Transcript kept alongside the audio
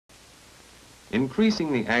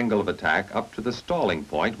Increasing the angle of attack up to the stalling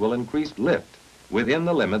point will increase lift within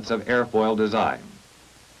the limits of airfoil design.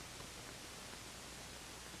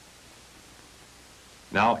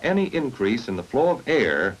 Now, any increase in the flow of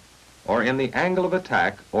air or in the angle of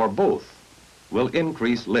attack, or both, will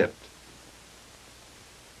increase lift.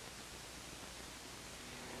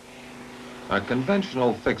 A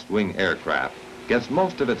conventional fixed-wing aircraft gets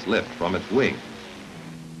most of its lift from its wings.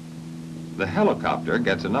 The helicopter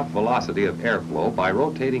gets enough velocity of airflow by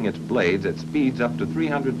rotating its blades at speeds up to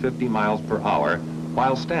 350 miles per hour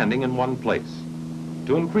while standing in one place.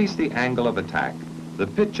 To increase the angle of attack, the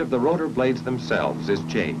pitch of the rotor blades themselves is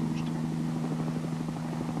changed.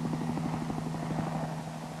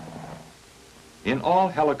 In all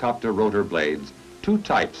helicopter rotor blades, two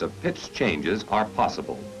types of pitch changes are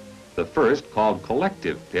possible. The first, called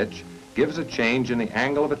collective pitch, gives a change in the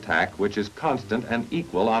angle of attack which is constant and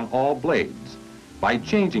equal on all blades. By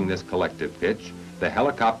changing this collective pitch, the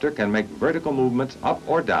helicopter can make vertical movements up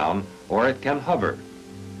or down, or it can hover.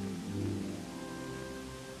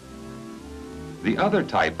 The other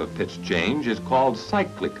type of pitch change is called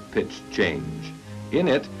cyclic pitch change. In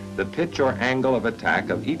it, the pitch or angle of attack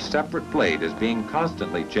of each separate blade is being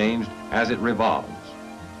constantly changed as it revolves.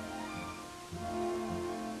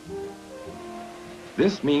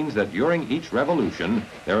 This means that during each revolution,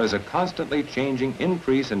 there is a constantly changing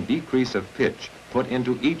increase and decrease of pitch put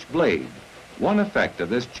into each blade. One effect of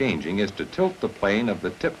this changing is to tilt the plane of the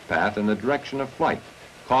tip path in the direction of flight,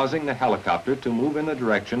 causing the helicopter to move in the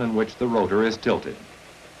direction in which the rotor is tilted.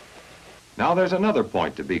 Now there's another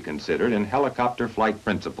point to be considered in helicopter flight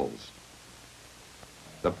principles.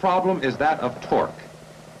 The problem is that of torque.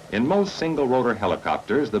 In most single rotor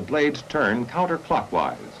helicopters, the blades turn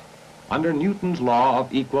counterclockwise. Under Newton's law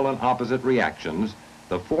of equal and opposite reactions,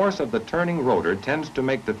 the force of the turning rotor tends to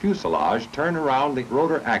make the fuselage turn around the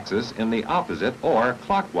rotor axis in the opposite or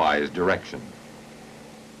clockwise direction.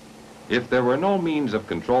 If there were no means of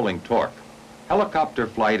controlling torque, helicopter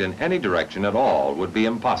flight in any direction at all would be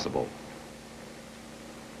impossible.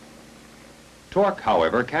 Torque,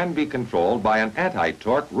 however, can be controlled by an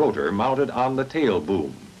anti-torque rotor mounted on the tail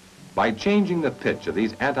boom. By changing the pitch of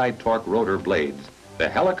these anti-torque rotor blades, the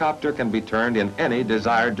helicopter can be turned in any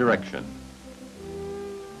desired direction.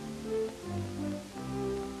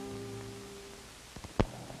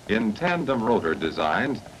 In tandem rotor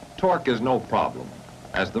designs, torque is no problem.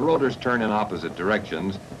 As the rotors turn in opposite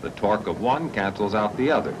directions, the torque of one cancels out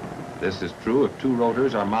the other. This is true if two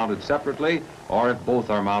rotors are mounted separately or if both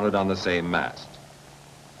are mounted on the same mast.